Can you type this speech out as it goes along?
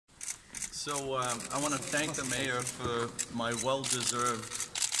So I want to thank the mayor for my well-deserved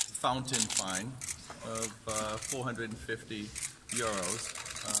fountain fine of 450 euros.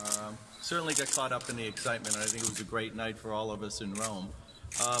 Certainly got caught up in the excitement. I think it was a great night for all of us in Rome.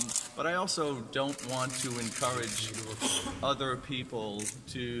 But I also don't want to encourage other people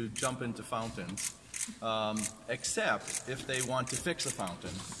to jump into fountains, except if they want to fix a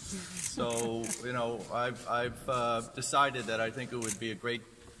fountain. So, you know, I've decided that I think it would be a great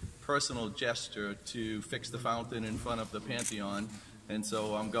personal gesture to fix the fountain in front of the Pantheon, and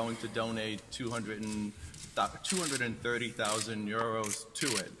so I'm going to donate 230,000 euros to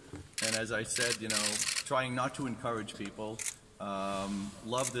it. And as I said, you know, trying not to encourage people,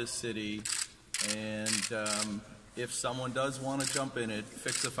 love this city, and if someone does want to jump in it,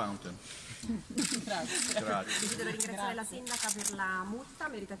 fix a fountain. Grazie. Desidero ringraziare la sindaca per la multa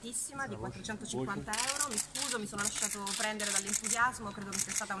meritatissima di 450 euro. Mi scuso, mi sono lasciato prendere dall'entusiasmo, credo che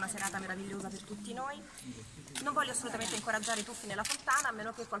sia stata una serata meravigliosa per tutti noi. Non voglio assolutamente incoraggiare i tuffi nella fontana, a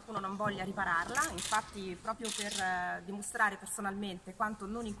meno che qualcuno non voglia ripararla. Infatti, proprio per dimostrare personalmente quanto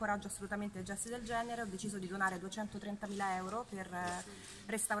non incoraggio assolutamente gesti del genere, ho deciso di donare 230.000 euro per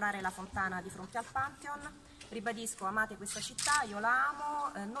restaurare la fontana di fronte al Pantheon. Ribadisco, amate questa città, io la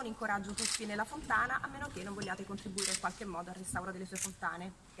amo, non incoraggio tuffi nella fontana, a meno che non vogliate contribuire in qualche modo al restauro delle sue fontane.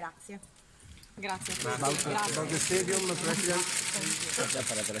 Grazie. Grazie. About the stadium, President. Già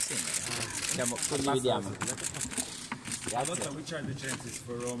parlato la sindaca. Condividiamo. Pallotta, which are the chances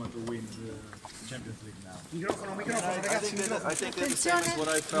for Roma to win the Champions League now? Microfono, I ragazzi, think they're the same as what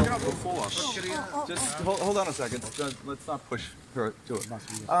I felt before. Just hold on a second. Let's not push her to it.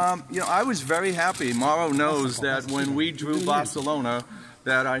 You know, I was very happy. Mauro knows that when we drew Barcelona,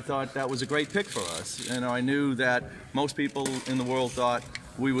 that I thought that was a great pick for us. You know, I knew that most people in the world thought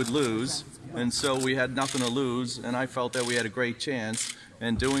we would lose, and so we had nothing to lose, and I felt that we had a great chance.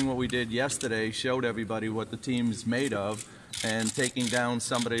 And doing what we did yesterday showed everybody what the team's made of, and taking down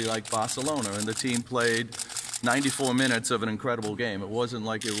somebody like Barcelona. And the team played 94 minutes of an incredible game. It wasn't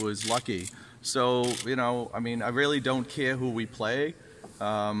like it was lucky. So, you know, I mean, I really don't care who we play.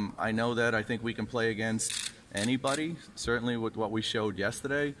 I know that I think we can play against anybody, certainly with what we showed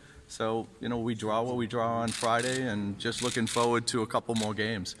yesterday. So, you know, we draw what we draw on Friday, and just looking forward to a couple more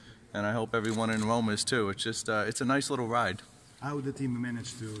games. And I hope everyone in Rome is too. It's just, it's a nice little ride. How did the team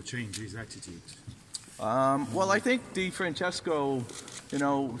manage to change his attitude? Well, I think Di Francesco, you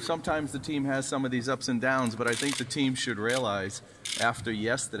know, sometimes the team has some of these ups and downs, but I think the team should realize after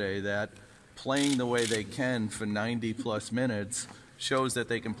yesterday that playing the way they can for 90-plus minutes shows that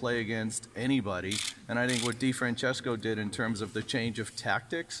they can play against anybody. And I think what Di Francesco did in terms of the change of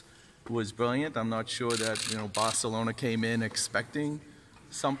tactics was brilliant. I'm not sure that, you know, Barcelona came in expecting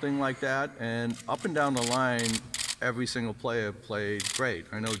something like that. And up and down the line, every single player played great.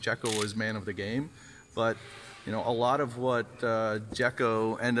 I know Dzeko was man of the game, but you know, a lot of what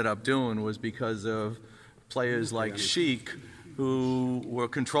Dzeko ended up doing was because of players like Sheik, who were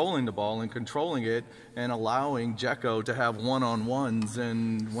controlling the ball and controlling it and allowing Dzeko to have one-on-ones.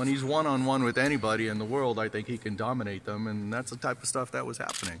 And when he's one-on-one with anybody in the world, I think he can dominate them, and that's the type of stuff that was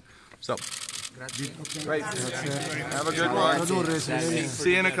happening. So, great. Have a good one.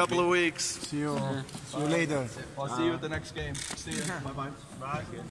 See you in a couple of weeks. See you later. I'll see you at the next game. See you. Bye-bye. Bye.